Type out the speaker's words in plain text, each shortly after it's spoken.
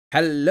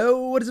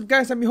Hello, what is up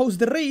guys, I'm your host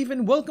Therave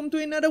and welcome to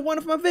another one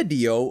of my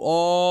video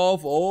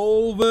of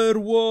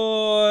Overwatch.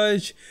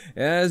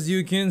 As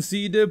you can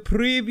see the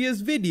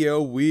previous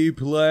video, we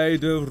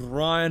played the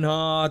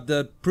Reinhardt,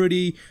 the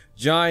pretty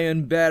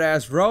giant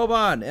badass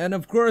robot. And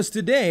of course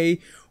today,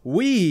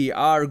 we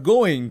are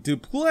going to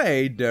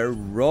play the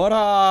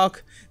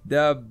Roadhog,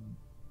 the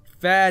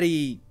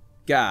fatty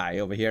guy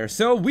over here.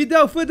 So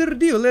without further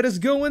ado, let us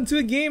go into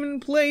a game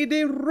and play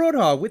the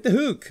Roadhog with the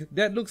hook.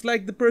 That looks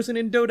like the person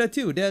in Dota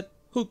 2 that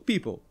hook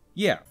people.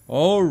 Yeah.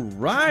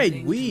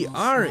 Alright, we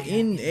are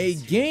in a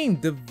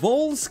game, the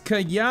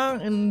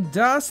Volskaya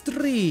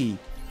Industry.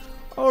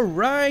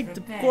 Alright,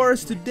 of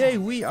course today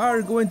we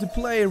are going to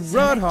play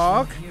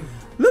Roadhog.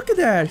 Look at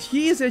that,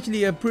 he is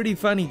actually a pretty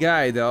funny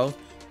guy though.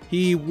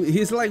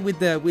 He's like with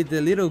the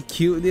little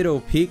cute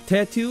little pig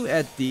tattoo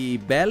at the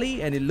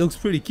belly, and it looks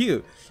pretty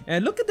cute.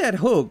 And look at that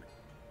hook.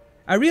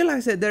 I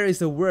realized that there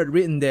is a word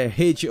written there,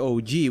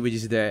 H-O-G, which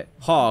is the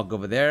hog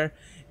over there.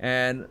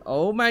 And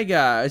oh my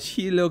gosh,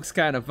 he looks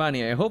kind of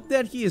funny. I hope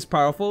that he is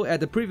powerful.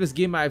 At the previous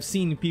game, I've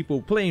seen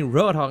people playing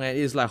Roadhog and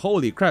it's like,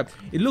 holy crap.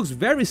 It looks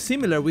very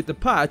similar with the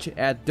patch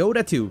at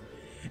Dota 2.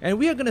 And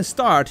we are gonna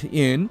start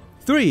in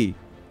 3,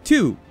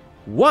 2,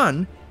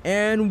 1.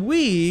 And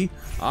we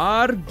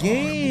are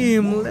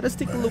game. Let us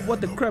take a look what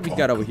the crap we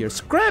got over here.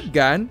 Scrap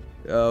gun.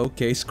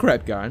 Okay,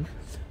 scrap gun.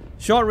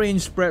 Short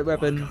range spread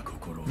weapon.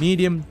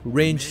 Medium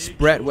range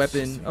spread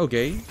weapon.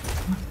 Okay.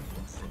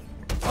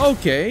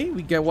 Okay,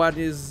 we get what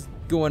is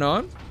going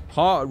on.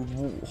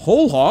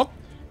 Whole hog.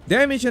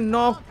 Damage and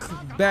knock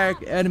back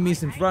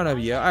enemies in front of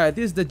you. Alright,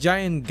 this is the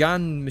giant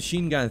gun,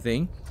 machine gun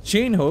thing.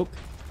 Chain hook.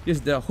 This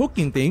is the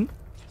hooking thing.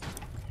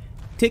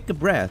 Take a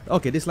breath.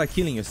 Okay, this is like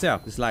killing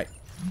yourself. It's like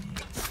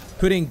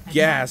putting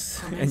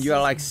gas and you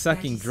are like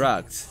sucking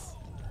drugs.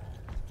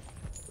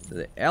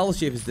 The L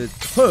shape is the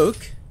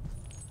hook.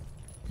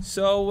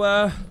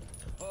 So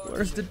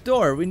where's the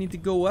door? We need to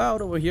go out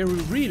over here.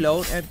 We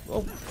reload and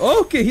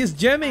okay, he's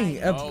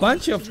jamming a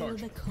bunch of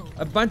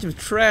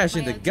trash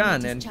in the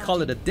gun and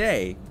call it a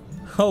day.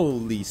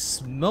 Holy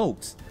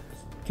smokes.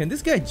 Can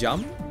this guy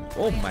jump?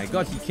 Oh my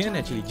god, he can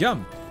actually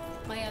jump.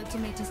 My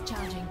ultimate is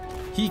charging.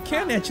 He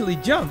can actually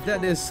jump.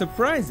 That is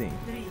surprising.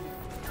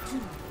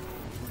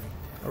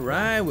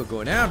 Alright, we're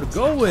going out.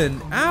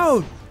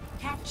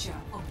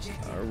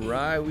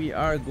 Alright, we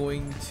are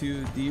going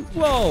to the...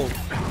 Whoa!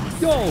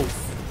 Yo!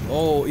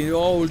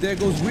 Oh, there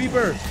goes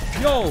Reaper!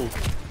 Yo!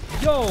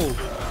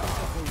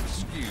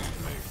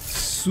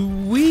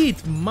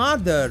 Sweet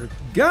mother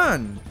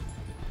gun!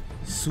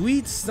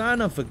 Sweet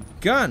son of a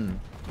gun!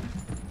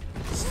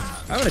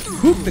 I'm gonna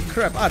cook the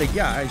crap out of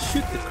ya. I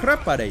shoot the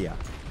crap out of ya.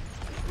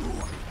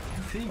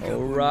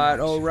 Alright,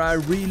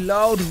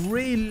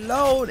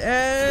 reload,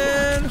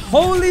 and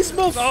holy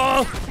smoke!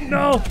 Oh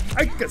no,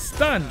 I got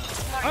stunned.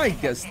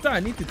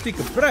 Need to take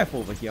a breath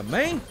over here,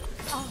 man.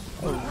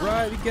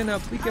 Alright, we gonna,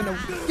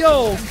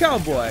 yo,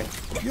 cowboy,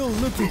 you're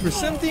looking for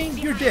something?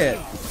 You're dead.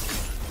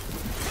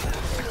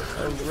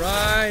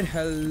 Alright,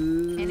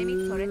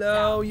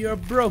 hello, you're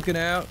broken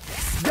out.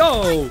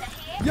 Yo,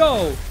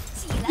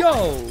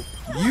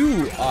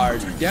 you are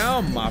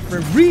down, my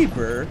friend.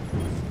 Reaper,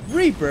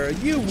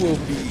 you will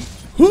be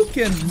hook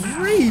and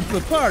reap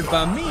apart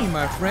by me,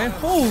 my friend.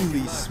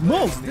 Holy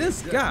smokes,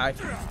 this guy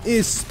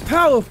is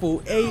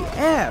powerful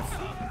AF.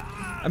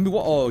 I mean,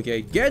 what? Oh,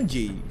 okay,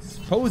 Genji's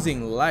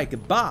posing like a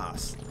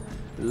boss.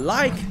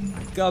 I'm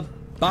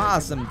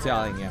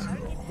telling you.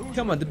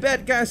 Come on, the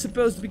bad guy's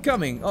supposed to be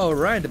coming.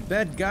 Alright, the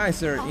bad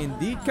guys are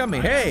indeed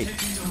coming. Hey,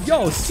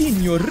 yo,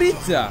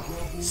 señorita,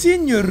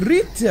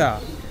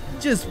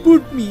 just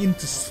put me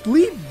into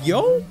sleep,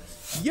 yo.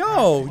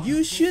 Yo,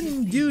 you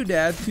shouldn't do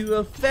that to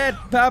a fat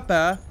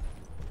papa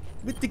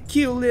with the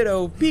cute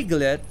little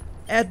piglet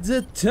at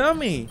the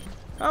tummy.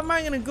 How am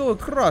I gonna go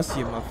across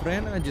here, my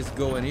friend? I just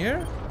go in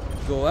here,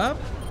 go up,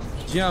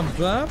 jump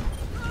up,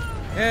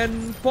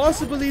 and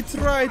possibly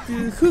try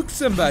to hook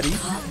somebody.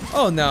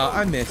 Oh no,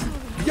 I missed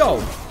it.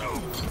 Yo!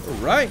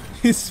 Alright,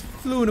 he's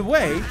flown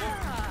away.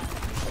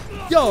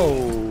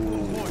 Yo!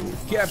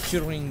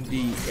 Capturing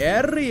the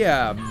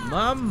area.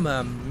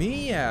 Mamma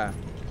mia!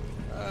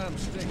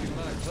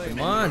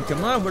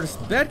 Come on, where's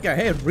the bad guy?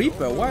 Hey,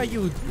 Reaper, why are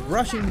you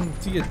rushing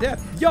to your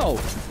death? Yo!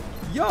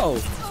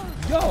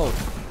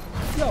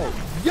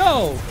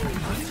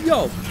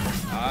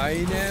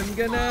 I am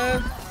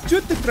gonna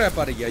shoot the crap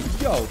out of you.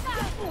 Yo!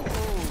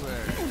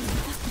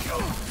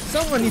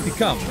 Someone need to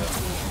come.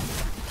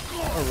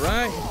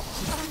 Alright.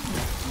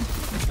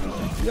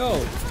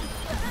 Yo!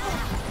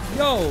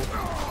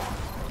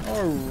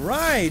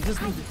 Alright,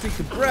 just need to take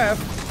a breath.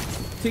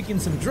 Taking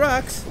some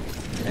drugs.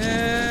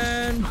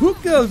 And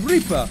hook a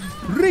Reaper.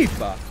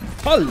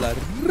 Holla,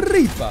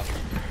 Reaper.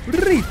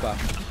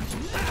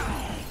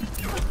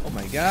 Oh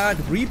my god,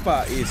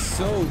 Reaper is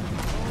so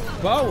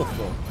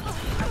powerful.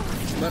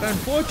 But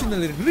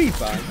unfortunately,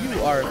 Reaper,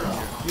 you are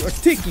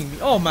taking me.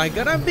 Oh my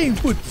god, I'm being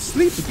put to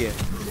sleep again.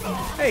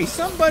 Hey,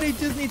 somebody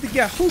just need to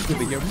get hooked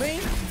over here,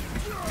 man.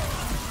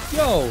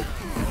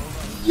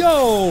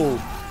 Yo.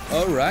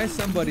 Alright,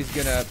 somebody's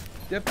gonna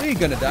definitely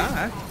gonna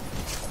die.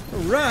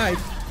 Alright,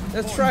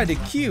 let's try the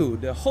Q,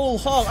 the whole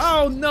hog.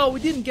 Oh no, we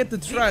didn't get to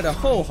try the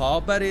whole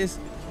hog, but it's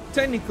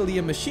technically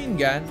a machine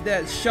gun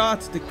that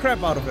shot the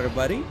crap out of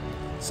everybody.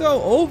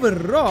 So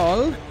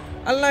overall,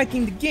 I'm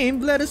liking the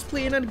game. Let us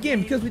play another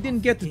game because we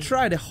didn't get to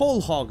try the whole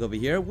hog over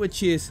here,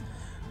 which is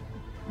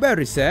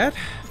very sad.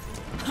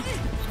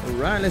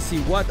 Alright, let's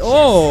see what.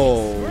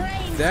 Oh,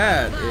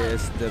 that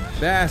is the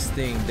best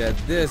thing that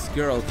this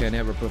girl can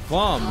ever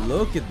perform.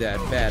 Look at that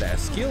badass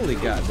skill he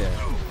got there.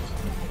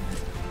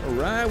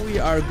 Alright, we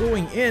are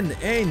going in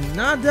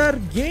another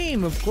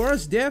game, of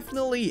course.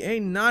 Definitely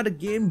another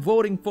game.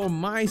 Voting for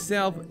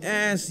myself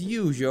as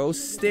usual.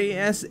 Stay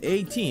as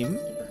a team.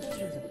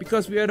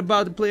 Because we are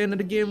about to play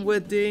another game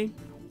with the,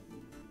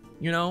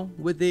 you know,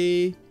 with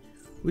the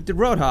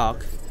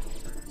Roadhog.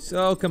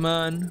 So come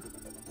on.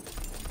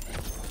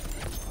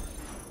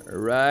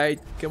 Alright,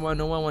 come on,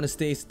 no one want to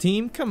stay as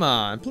team. Come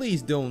on,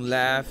 please don't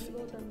laugh.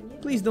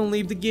 Please don't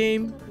leave the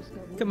game.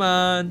 Come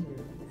on.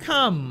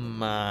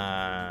 Come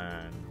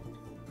on.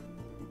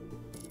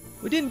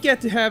 We didn't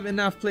get to have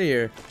enough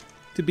player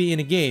to be in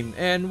a game,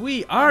 and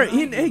we are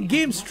in a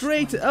game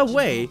straight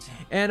away.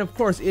 And of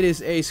course it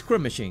is a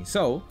skirmishing.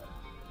 So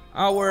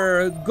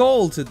our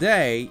goal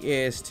today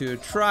is to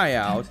try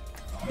out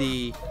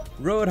the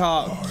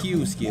Roadhog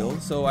Q skill.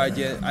 So I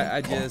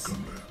just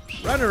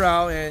run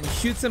around and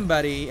shoot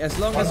somebody. As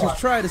long as we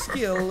try the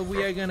skill,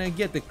 we are gonna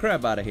get the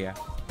crap out of here.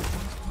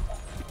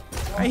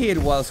 I hate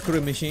while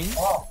skirmishing.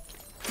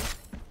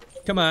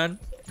 Come on.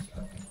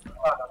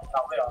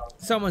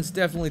 Someone's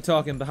definitely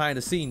talking behind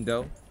the scene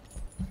though.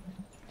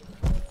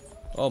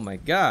 Oh my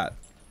god.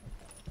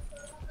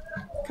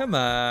 Come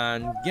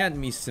on, get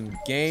me some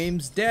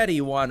games.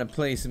 Daddy wanna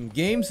play some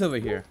games over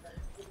here.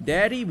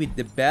 Daddy with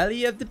the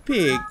belly of the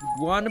pig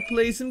wanna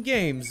play some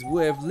games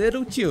with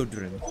little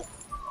children.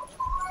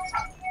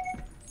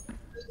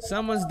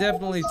 Someone's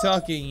definitely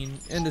talking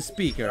in the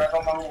speaker.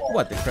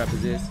 What the crap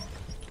is this?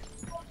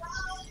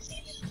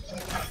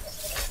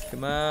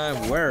 Come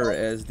on, where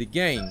is the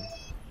game?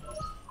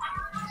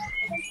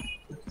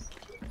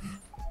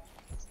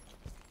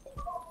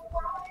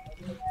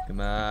 Come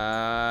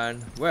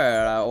on,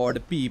 where are all the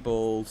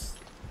peoples?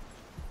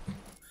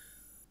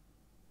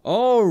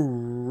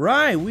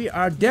 Alright, we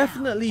are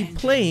definitely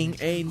playing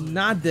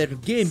another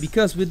game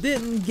because we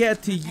didn't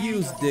get to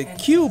use the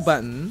Q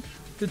button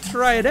to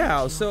try it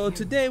out. So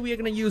today we are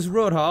gonna use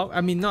Roadhog. I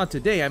mean, not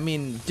today, I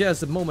mean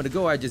just a moment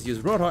ago I just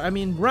used Roadhog. I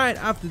mean right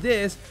after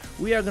this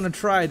we are gonna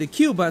try the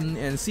Q button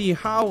and see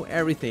how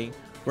everything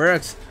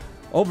works.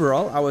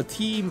 Overall, our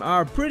team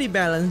are pretty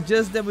balanced,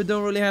 just that we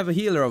don't really have a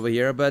healer over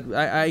here, but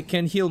I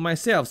can heal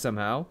myself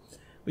somehow.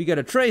 We got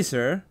a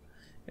tracer,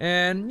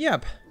 and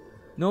yep,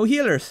 no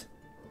healers.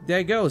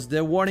 There goes,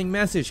 the warning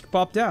message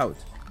popped out.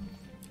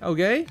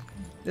 Okay,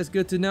 that's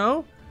good to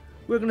know.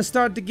 We're gonna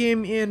start the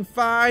game in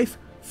 5,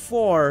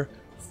 4,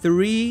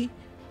 3,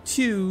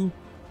 2,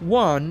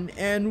 1,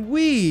 and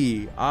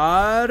we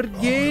are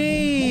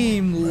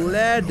game.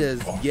 Let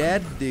us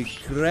get the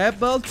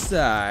crap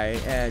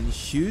outside and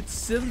shoot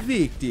some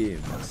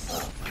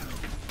victims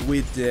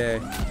with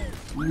a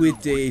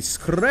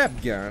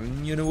scrap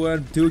gun. You know what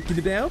I'm talking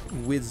about?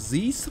 With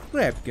the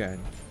scrap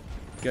gun,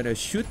 gonna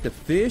shoot the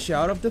fish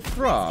out of the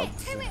frog.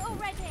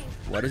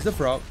 What is the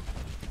frog?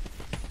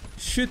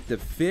 Shoot the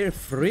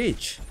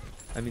fish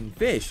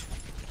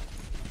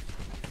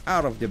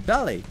out of the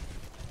belly.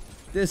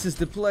 This is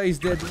the place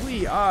that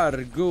we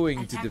are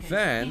going to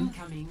defend.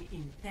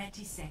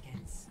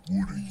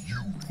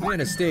 We're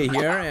gonna stay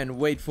here and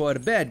wait for the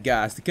bad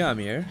guys to come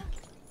here,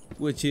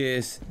 which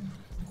is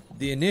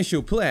the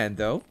initial plan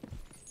though.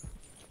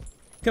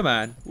 Come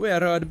on,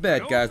 where are the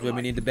bad guys when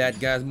we need the bad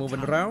guys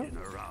moving around?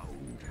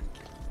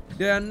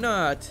 They're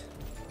not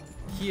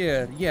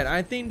here yet.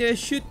 I think they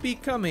should be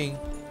coming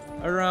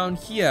around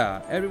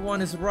here.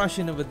 Everyone is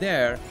rushing over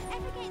there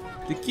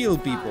to kill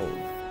people.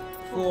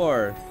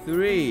 4,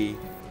 3,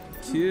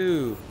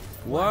 2,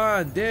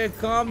 1. There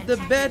come the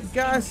bad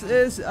guys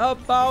is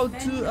about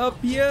to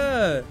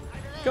appear.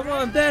 Come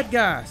on, bad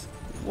guys.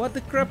 What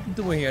the crap are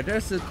doing here?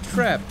 There's a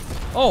trap.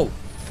 Oh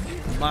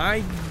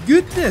my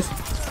goodness.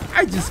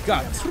 I just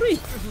got 3.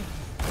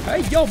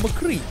 Hey, yo,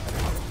 McCree.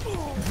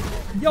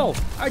 Yo,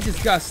 I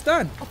just got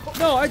stunned.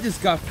 No, I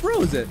just got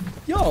frozen.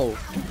 Yo.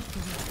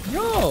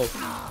 Yo.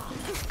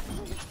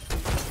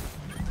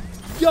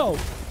 Yo.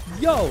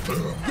 Yo,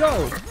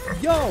 yo,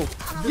 yo,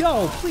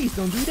 yo, please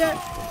don't do that.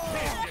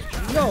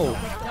 Yo.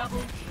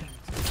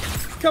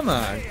 Come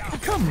on.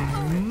 Come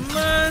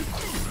on.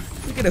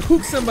 We're gonna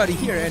hook somebody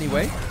here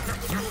anyway.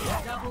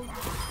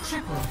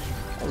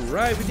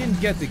 Alright, we didn't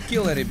get to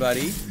kill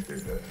anybody,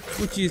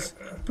 which is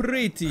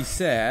pretty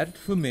sad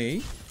for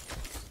me.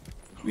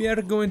 We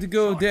are going to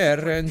go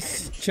there and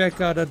check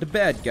out the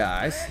bad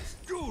guys.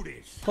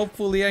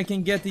 Hopefully I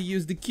can get to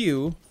use the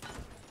Q.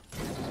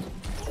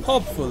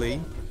 Hopefully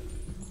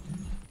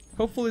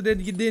that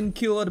you didn't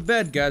kill all the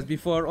bad guys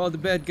before all the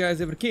bad guys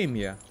ever came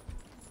here.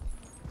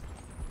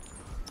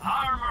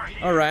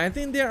 Alright, I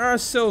think they are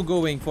so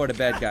going for the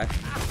bad guy.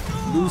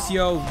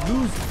 Lucio,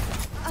 lose.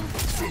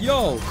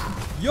 Yo,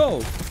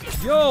 yo,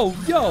 yo,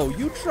 yo,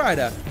 you try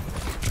to,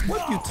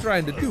 what you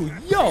trying to do?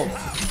 Yo,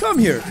 come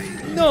here.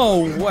 No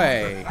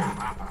way.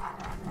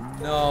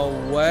 No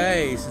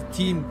way, it's a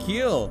team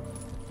kill.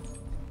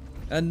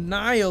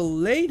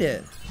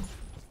 Annihilated.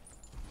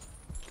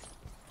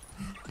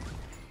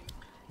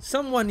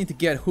 Someone need to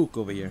get Hook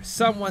over here.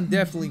 Someone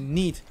definitely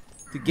need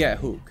to get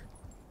Hook.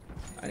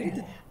 I need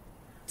to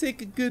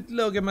take a good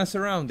look at my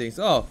surroundings.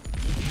 Oh,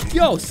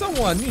 yo,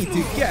 someone need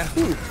to get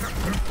Hook.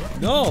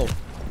 No.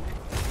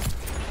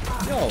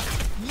 Yo,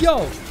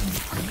 yo,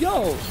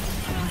 yo,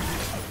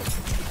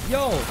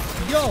 yo,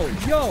 yo,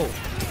 yo,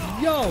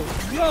 yo,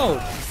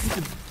 yo.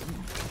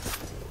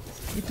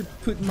 Need to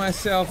put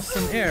myself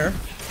some air.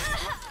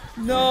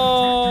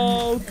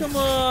 No, come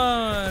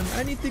on.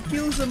 I need to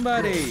kill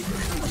somebody.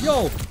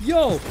 Yo,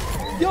 yo,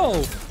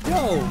 yo,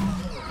 yo.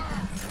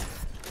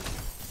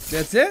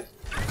 That's it?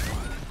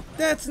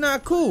 That's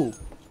not cool.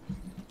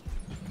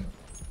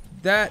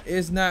 That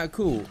is not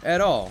cool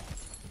at all.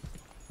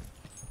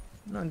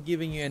 I'm not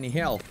giving you any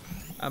help.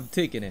 I'm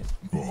taking it.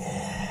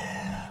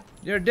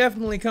 They're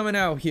definitely coming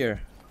out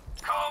here.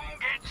 Come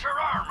get your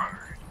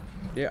armor.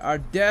 They are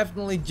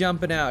definitely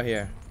jumping out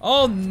here.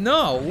 Oh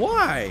no,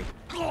 why?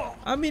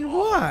 I mean,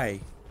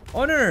 why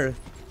on earth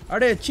are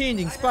they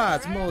changing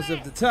spots most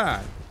of the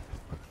time?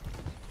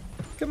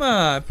 Come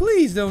on,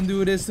 please don't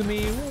do this to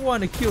me. We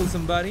want to kill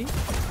somebody.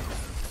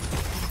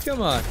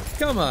 Come on,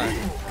 come on,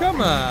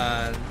 come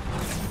on.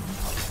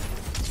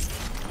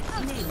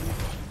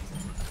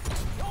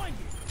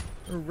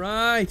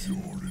 Alright.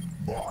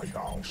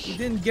 We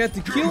didn't get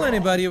to kill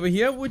anybody over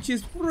here, which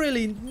is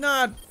really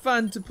not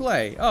fun to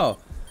play. Oh.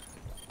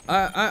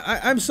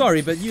 I'm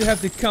sorry, but you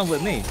have to come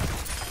with me.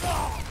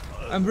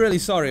 I'm really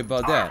sorry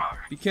about that,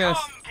 because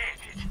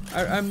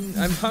I'm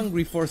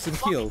hungry for some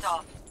kills.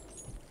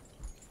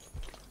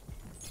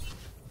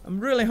 I'm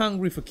really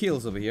hungry for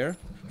kills over here.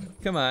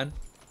 Come on,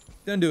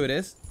 don't do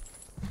this.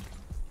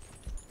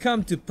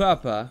 Come to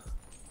Papa.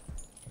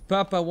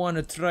 Papa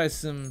wanna try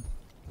some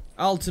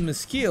ultimate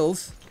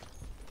skills.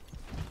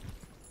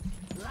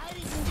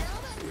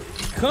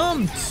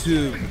 Come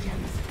to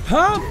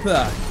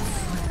Papa.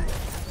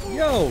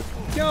 Yo,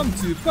 come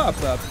to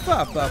Papa,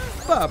 Papa,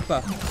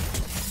 Papa,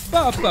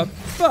 Papa,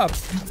 Papa.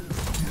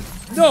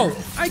 No,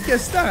 I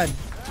can't stand.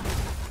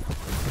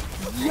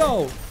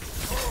 Yo,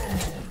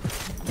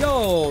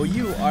 yo,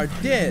 you are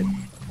dead.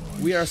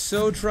 We are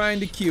so trying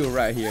to kill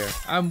right here.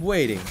 I'm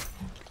waiting.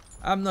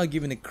 I'm not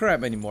giving a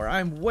crap anymore.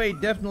 I'm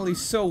definitely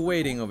so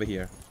waiting over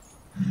here.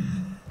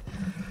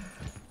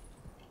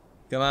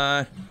 Come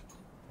on,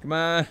 come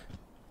on.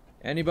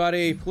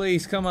 Anybody,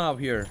 please come out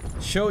here.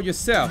 Show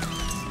yourself.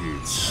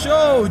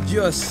 Show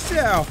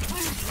yourself.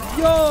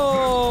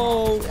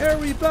 Yo,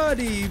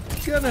 everybody,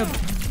 gonna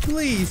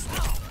please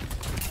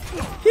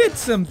hit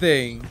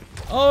something.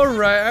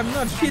 Alright, I'm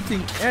not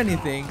hitting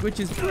anything, which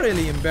is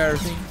really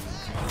embarrassing.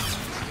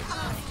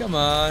 Come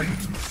on.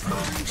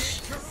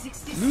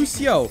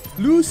 Lucio,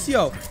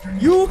 Lucio,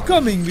 you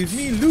coming with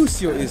me?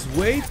 Lucio is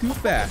way too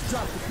fast.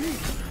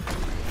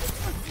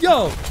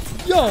 Yo,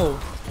 yo,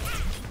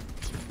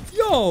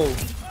 yo,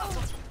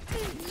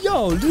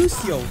 yo,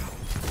 Lucio.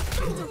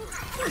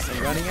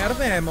 I'm running out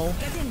of ammo,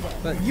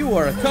 but you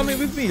are coming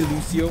with me,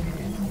 Lucio.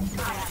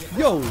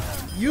 Yo,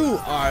 you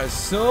are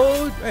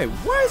so... Hey,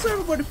 why is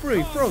everybody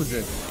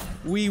frozen?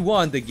 We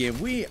won the game.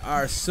 We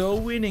are so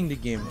winning the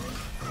game.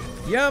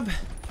 Yup,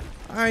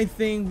 I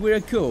think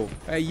we're cool.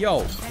 Hey,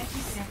 yo.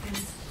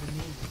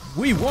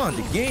 We won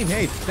the game.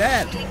 Hey,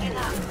 fat.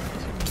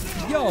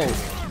 Yo,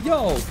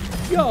 yo,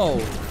 yo.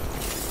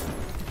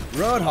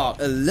 Roadhog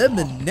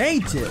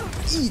eliminated.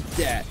 Eat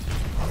that.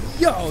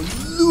 Yo,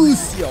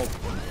 Lucio.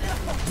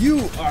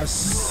 You are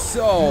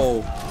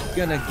so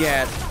gonna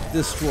get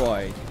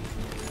destroyed.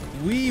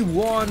 We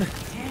won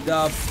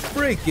the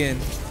freaking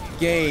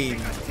game.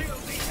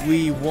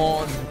 We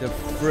won the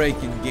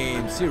freaking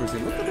game.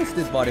 Seriously, look at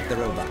this body of the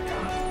robot.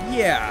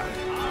 Yeah.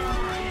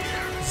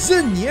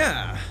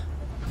 Zinya.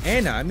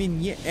 Anna,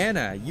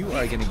 you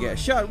are gonna get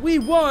shot. We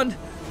won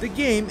the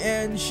game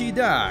and she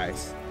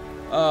dies.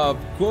 Of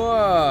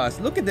course.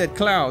 Look at that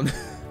clown.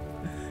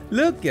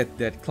 Look at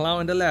that clown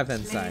on the left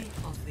hand side.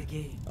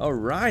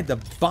 Alright, the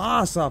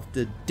boss of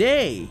the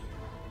day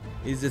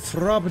is the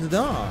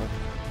Roadhog.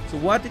 So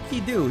what did he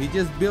do? He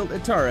just built a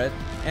turret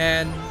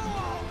and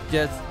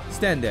just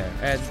stand there,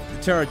 and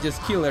the turret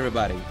just kill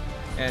everybody.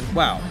 And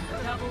wow.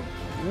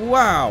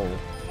 Wow.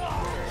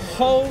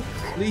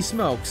 Holy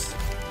smokes.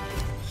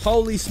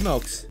 Holy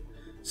smokes.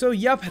 So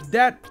yep,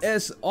 that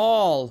is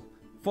all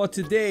for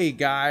today,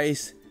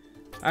 guys.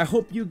 I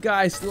hope you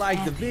guys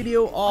liked the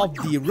video of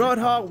the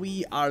Roadhog.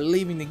 We are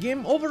leaving the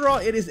game. Overall,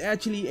 it is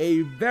actually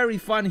a very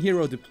fun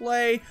hero to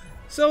play.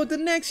 So the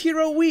next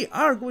hero we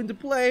are going to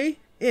play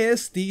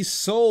is the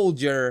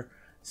Soldier.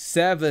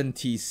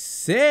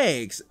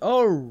 76.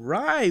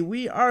 Alright,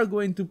 we are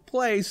going to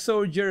play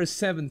Soldier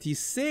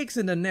 76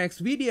 in the next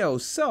video.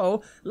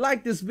 So,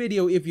 like this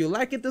video if you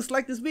like it,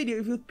 dislike this video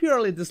if you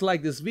purely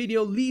dislike this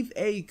video, leave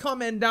a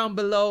comment down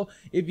below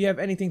if you have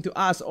anything to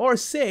ask or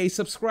say,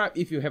 subscribe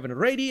if you haven't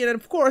already, and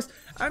of course,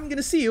 I'm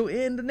gonna see you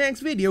in the next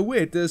video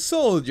with the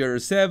Soldier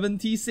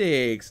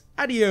 76.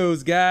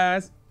 Adios,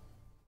 guys!